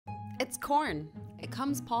It's corn. It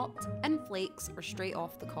comes popped, in flakes, or straight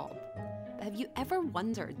off the cob. But have you ever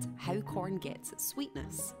wondered how corn gets its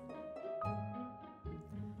sweetness?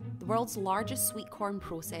 The world's largest sweet corn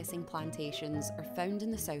processing plantations are found in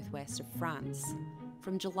the southwest of France.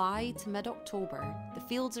 From July to mid-October, the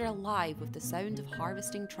fields are alive with the sound of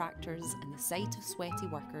harvesting tractors and the sight of sweaty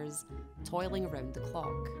workers toiling around the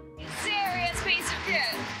clock. Serious piece of kit!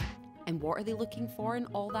 And what are they looking for in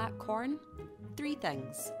all that corn? 3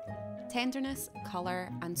 things: tenderness, colour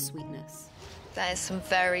and sweetness. That is some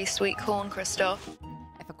very sweet corn, Christoph.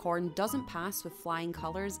 If a corn doesn't pass with flying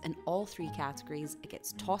colours in all 3 categories, it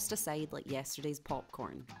gets tossed aside like yesterday's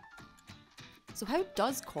popcorn. So how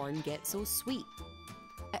does corn get so sweet?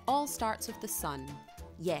 It all starts with the sun.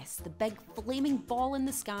 Yes, the big flaming ball in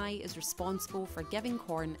the sky is responsible for giving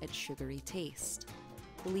corn its sugary taste.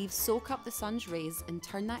 The leaves soak up the sun's rays and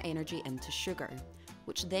turn that energy into sugar,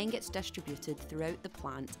 which then gets distributed throughout the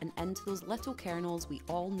plant and into those little kernels we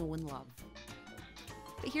all know and love.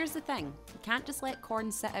 But here's the thing, you can't just let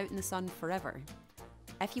corn sit out in the sun forever.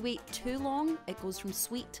 If you wait too long, it goes from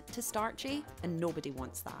sweet to starchy, and nobody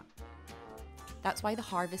wants that. That's why the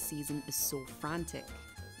harvest season is so frantic.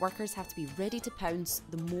 Workers have to be ready to pounce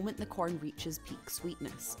the moment the corn reaches peak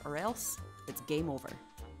sweetness, or else it's game over.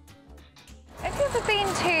 Have you ever been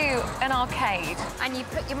to an arcade and you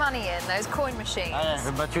put your money in those coin machines?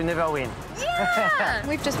 But you never win. Yeah!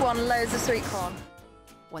 We've just won loads of sweet corn.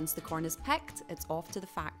 Once the corn is picked, it's off to the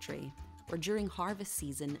factory, where during harvest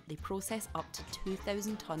season they process up to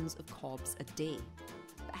 2,000 tonnes of cobs a day.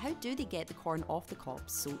 But how do they get the corn off the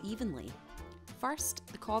cobs so evenly? First,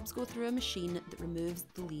 the cobs go through a machine that removes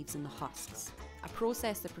the leaves and the husks, a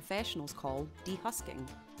process the professionals call dehusking.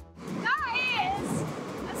 That is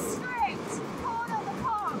a stripped corn on the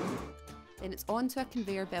cob! Then it's onto a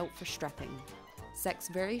conveyor belt for stripping. 6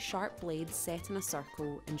 very sharp blades set in a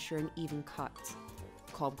circle ensure an even cut.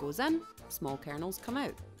 The cob goes in, small kernels come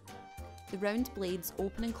out. The round blades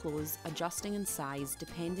open and close, adjusting in size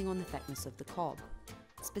depending on the thickness of the cob.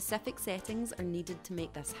 Specific settings are needed to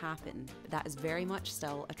make this happen, but that is very much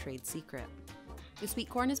still a trade secret. The sweet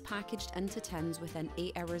corn is packaged into tins within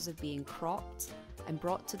 8 hours of being cropped and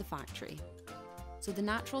brought to the factory. So the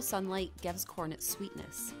natural sunlight gives corn its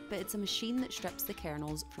sweetness, but it's a machine that strips the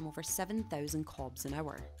kernels from over 7,000 cobs an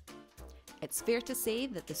hour. It's fair to say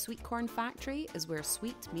that the sweet corn factory is where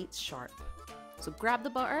sweet meets sharp. So grab the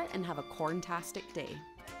butter and have a corn-tastic day.